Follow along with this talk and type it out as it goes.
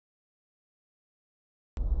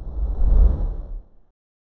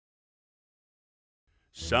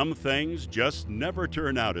Some things just never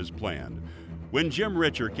turn out as planned. When Jim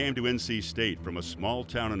Ritcher came to NC State from a small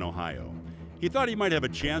town in Ohio, he thought he might have a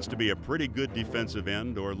chance to be a pretty good defensive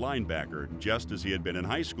end or linebacker, just as he had been in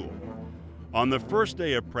high school. On the first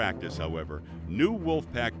day of practice, however, new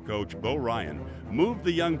Wolfpack coach Bo Ryan moved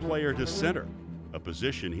the young player to center, a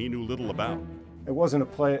position he knew little about. It wasn't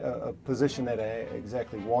a position that I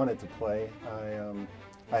exactly wanted to play.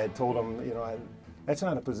 I had told him, that's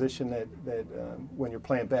not a position that when you're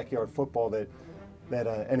playing backyard football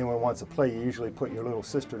that anyone wants to play. You usually put your little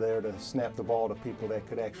sister there to snap the ball to people that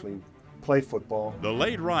could actually play football. The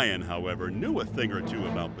late Ryan, however, knew a thing or two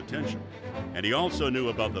about potential, and he also knew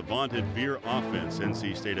about the vaunted veer offense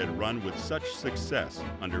NC State had run with such success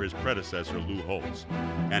under his predecessor Lou Holtz,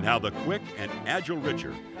 and how the quick and agile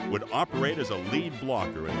Ritcher would operate as a lead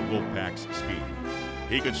blocker in the Wolfpack's scheme.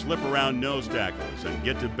 He could slip around nose tackles and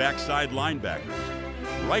get to backside linebackers.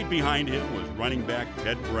 Right behind him was running back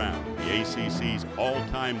Ted Brown, the ACC's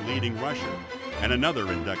all-time leading rusher, and another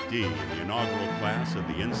inductee in the inaugural class of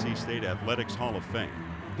the NC State Athletics Hall of Fame.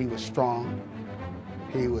 He was strong,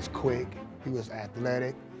 he was quick, he was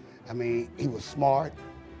athletic, he was smart.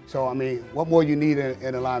 So, what more you need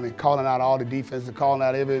in a lineman? Calling out all the defenses, calling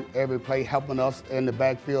out every play, helping us in the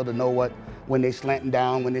backfield to know when they're slanting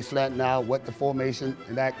down, when they're slanting out, what the formation,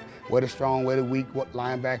 and that, where they're strong, where they're weak, what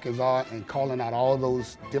linebackers are, and calling out all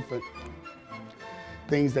those different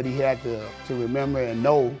things that he had to remember and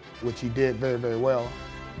know, which he did very, very well.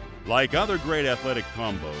 Like other great athletic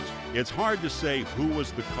combos, it's hard to say who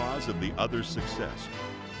was the cause of the other's success.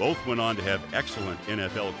 Both went on to have excellent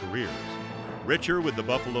NFL careers. Ritcher with the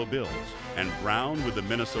Buffalo Bills and Brown with the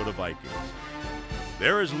Minnesota Vikings.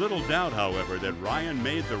 There is little doubt, however, that Ryan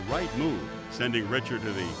made the right move, sending Ritcher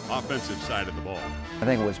to the offensive side of the ball. I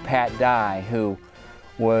think it was Pat Dye who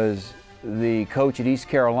was the coach at East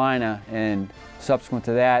Carolina, and subsequent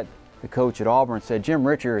to that, the coach at Auburn said Jim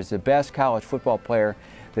Ritcher is the best college football player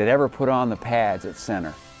that ever put on the pads at center.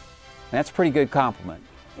 And that's a pretty good compliment.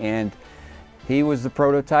 And he was the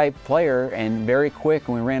prototype player and very quick,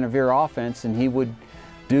 and we ran a veer offense, and he would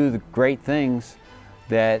do the great things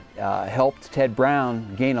that helped Ted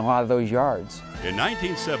Brown gain a lot of those yards. In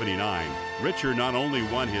 1979, Ritcher not only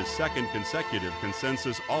won his second consecutive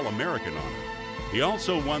consensus All-American honor, he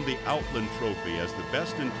also won the Outland Trophy as the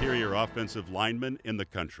best interior offensive lineman in the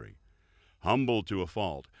country. Humble to a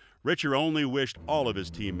fault, Ritcher only wished all of his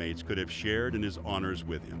teammates could have shared in his honors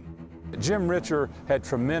with him. Jim Ritcher had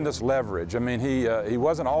tremendous leverage. He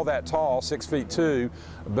wasn't all that tall, 6'2",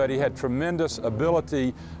 but he had tremendous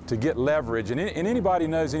ability to get leverage. And anybody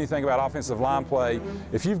knows anything about offensive line play,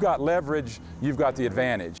 if you've got leverage, you've got the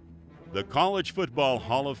advantage. The College Football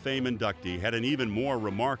Hall of Fame inductee had an even more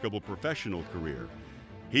remarkable professional career.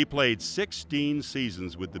 He played 16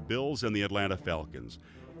 seasons with the Bills and the Atlanta Falcons.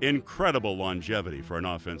 Incredible longevity for an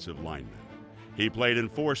offensive lineman. He played in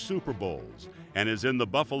 4 Super Bowls and is in the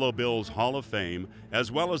Buffalo Bills Hall of Fame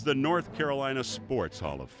as well as the North Carolina Sports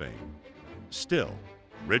Hall of Fame. Still,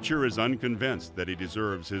 Ritcher is unconvinced that he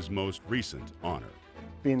deserves his most recent honor.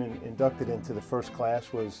 Being inducted into the first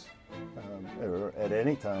class was, or at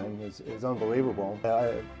any time, is unbelievable.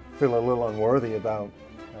 I feel a little unworthy about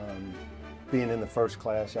being in the first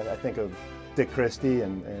class. I think of Dick Christie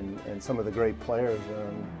and some of the great players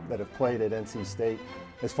that have played at NC State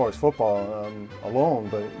as far as football alone,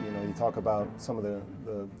 but you talk about some of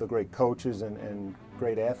the great coaches and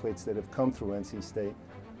great athletes that have come through NC State.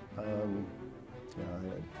 I'm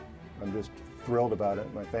just thrilled about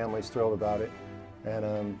it. My family's thrilled about it,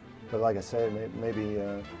 and but like I said, maybe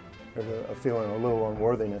there's a feeling a little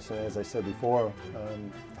unworthiness, and as I said before,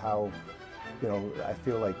 how I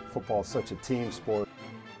feel like football is such a team sport.